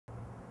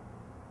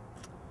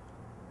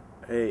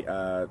Hey,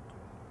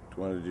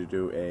 wanted to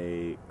do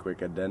a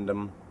quick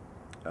addendum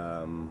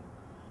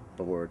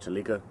for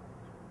Talika,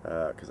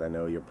 because I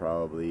know you're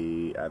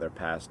probably either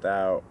passed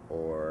out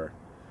or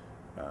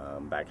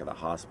back at the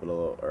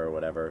hospital or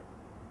whatever.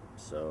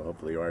 So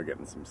hopefully you are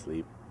getting some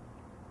sleep.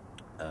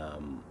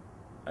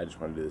 I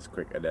just want to do this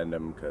quick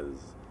addendum because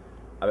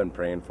I've been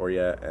praying for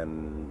you,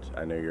 and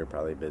I know you're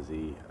probably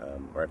busy.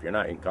 Or if you're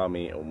not, you can call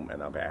me,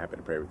 and I'll be happy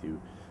to pray with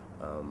you.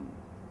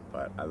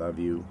 But I love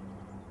you,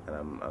 and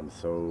I'm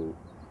so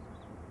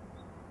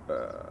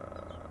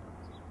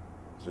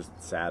just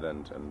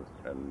saddened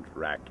and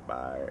racked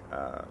by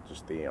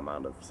just the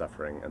amount of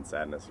suffering and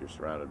sadness you're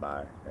surrounded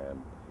by.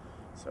 And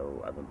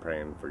so I've been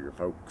praying for your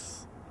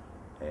folks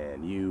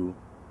and you,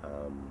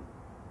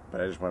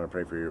 but I just want to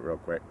pray for you real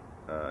quick.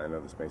 I know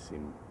this may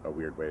seem a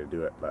weird way to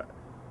do it, but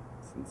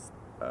since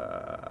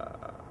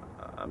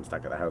I'm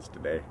stuck at the house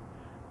today,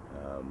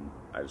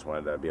 I just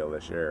wanted to be able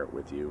to share it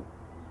with you.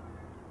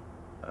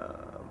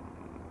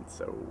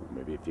 So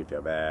maybe if you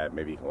feel bad,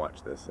 maybe you can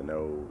watch this and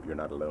know you're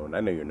not alone. I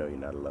know you're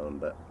not alone,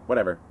 but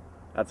whatever.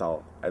 That's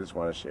all. I just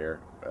want to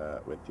share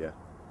with you.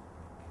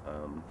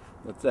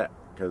 That's it.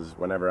 Because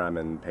whenever I'm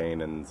in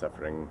pain and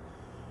suffering,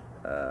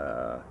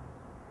 there's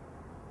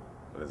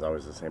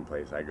always the same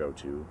place I go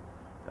to.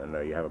 I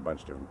know you have a bunch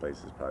of different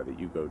places probably that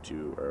you go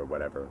to or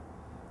whatever.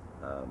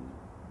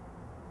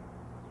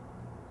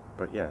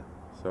 But yeah,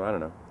 so I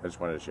don't know. I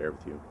just wanted to share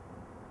with you.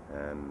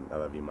 And I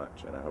love you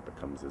much, and I hope it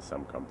comes as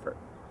some comfort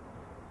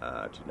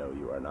to know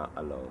you are not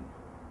alone.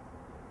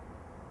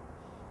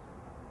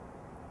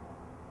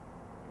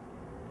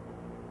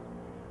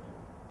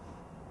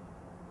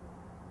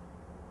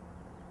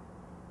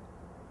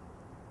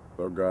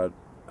 Lord God,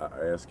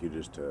 I ask you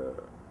just to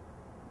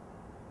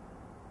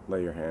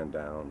lay your hand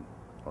down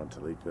on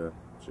Talika.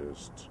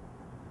 Just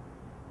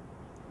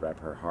wrap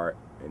her heart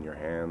in your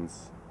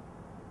hands,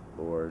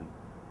 Lord.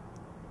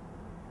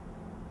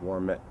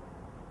 Warm it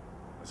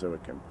so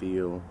it can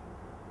feel.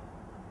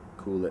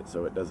 Cool it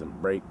so it doesn't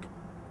break.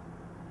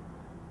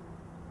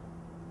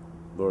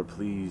 Lord,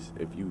 please,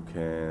 if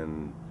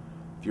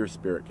your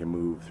spirit can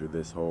move through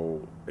this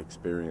whole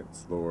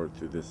experience, Lord,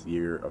 through this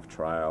year of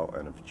trial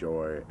and of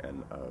joy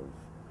and of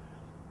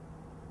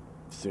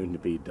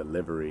soon-to-be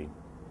delivery,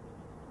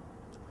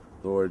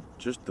 Lord,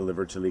 just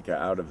deliver Talika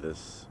out of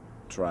this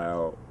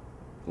trial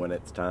when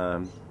it's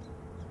time.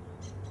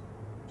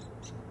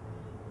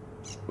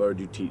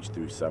 Lord, you teach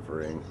through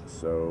suffering,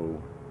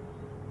 so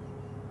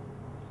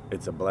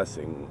it's a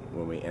blessing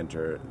when we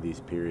enter these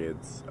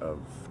periods of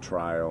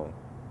trial.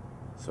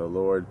 So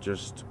Lord,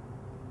 just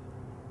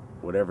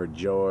whatever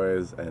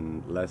joys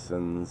and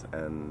lessons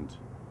and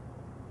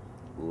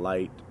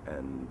light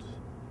and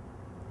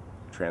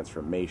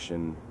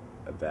transformation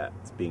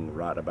that's being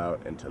wrought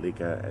about in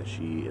Talika as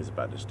she is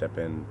about to step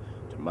in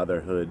to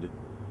motherhood,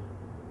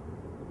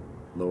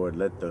 Lord,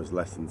 let those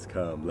lessons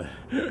come.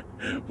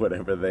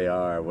 Whatever they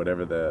are,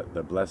 whatever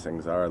the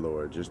blessings are,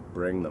 Lord, just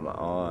bring them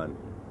on.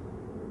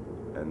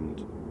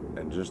 And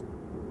just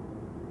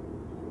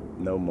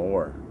no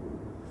more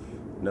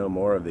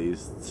of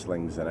these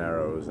slings and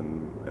arrows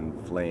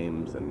and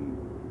flames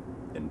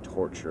and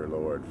torture,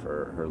 Lord,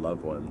 for her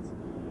loved ones.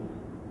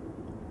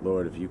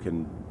 Lord, if you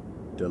can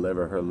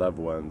deliver her loved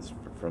ones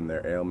from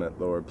their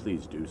ailment, Lord,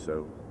 please do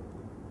so.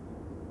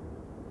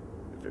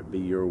 If it be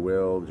your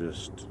will,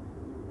 just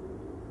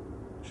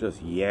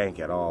yank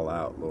it all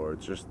out,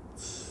 Lord. Just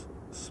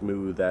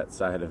smooth that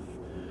side of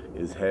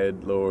his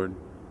head, Lord,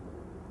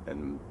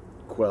 and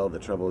quell the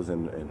troubles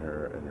in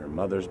her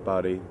mother's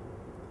body,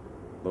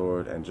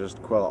 Lord, and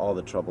just quell all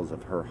the troubles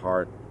of her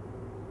heart.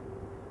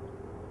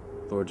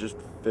 Lord, just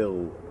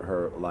fill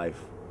her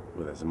life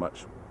with as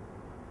much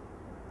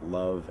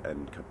love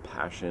and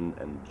compassion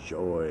and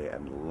joy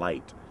and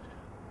light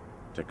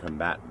to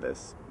combat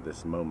this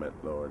moment,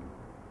 Lord.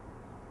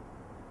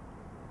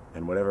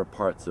 And whatever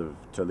parts of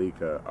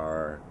Talika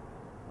are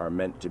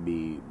meant to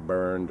be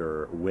burned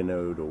or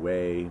winnowed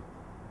away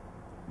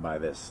by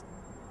this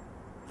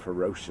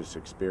ferocious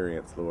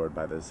experience, Lord,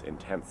 by this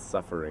intense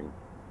suffering,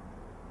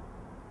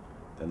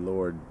 then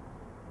Lord,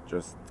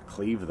 just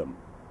cleave them,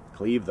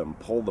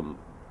 pull them.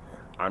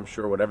 I'm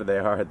sure whatever they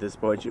are at this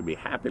point, you'd be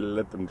happy to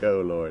let them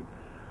go, Lord.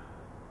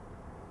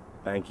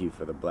 Thank you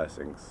for the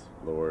blessings,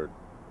 Lord.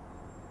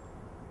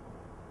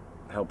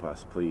 Help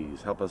us,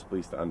 please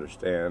to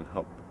understand.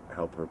 Help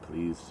her,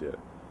 please, to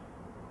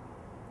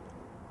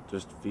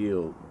just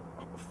feel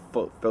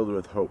filled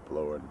with hope,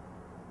 Lord.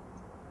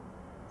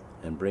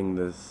 And bring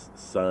this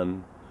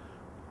freundlich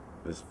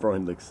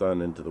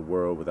son into the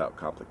world without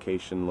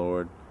complication,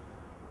 Lord.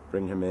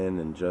 Bring him in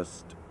and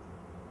just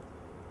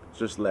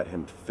let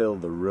him fill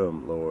the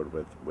room, Lord,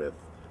 with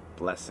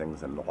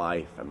blessings and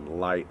life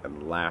and light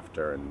and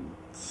laughter and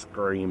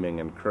screaming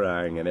and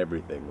crying and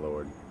everything,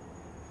 Lord.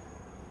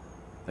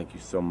 Thank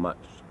you so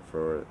much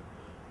for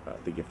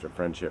the gift of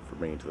friendship, for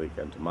bringing Talika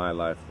into my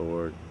life,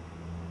 Lord.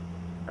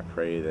 I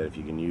pray that if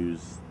you can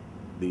use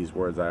these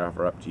words I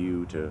offer up to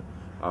you to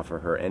offer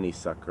her any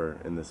succor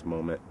in this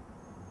moment,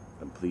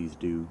 then please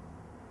do.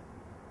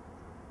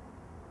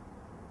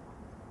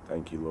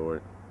 Thank you,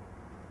 Lord.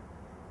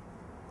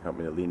 Help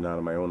me to lean not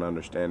on my own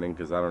understanding,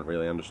 because I don't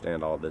really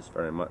understand all this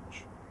very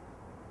much.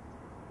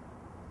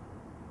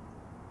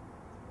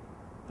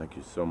 Thank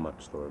you so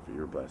much, Lord, for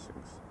your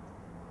blessings.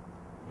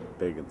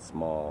 Big and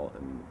small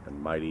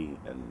and mighty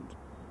and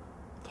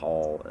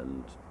tall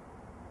and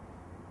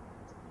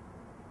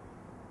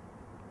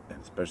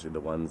especially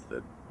the ones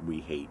that we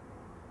hate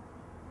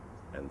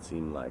and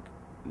seem like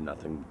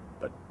nothing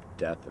but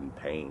death and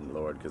pain,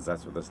 Lord, because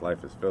that's what this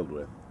life is filled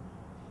with.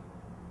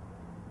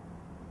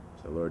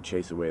 So, Lord,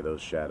 chase away those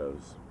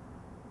shadows.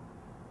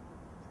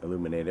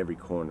 Illuminate every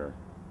corner.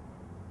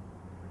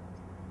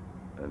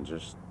 And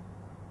just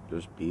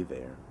be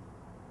there.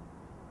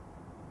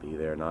 Be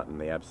there not in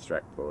the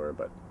abstract, Lord,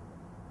 but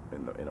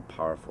in a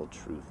powerful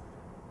truth.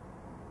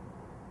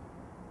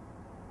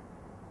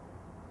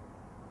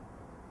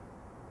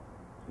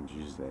 In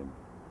Jesus' name,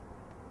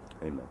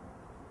 amen.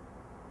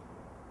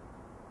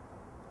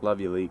 Love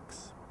you,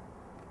 Leaks.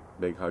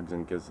 Big hugs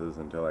and kisses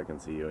until I can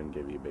see you and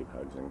give you big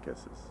hugs and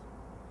kisses.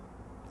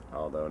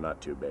 Although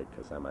not too big,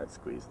 because I might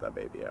squeeze that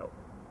baby out.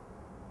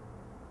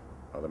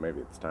 Although maybe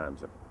it's time,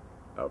 so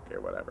okay,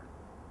 whatever.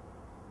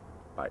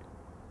 Bye.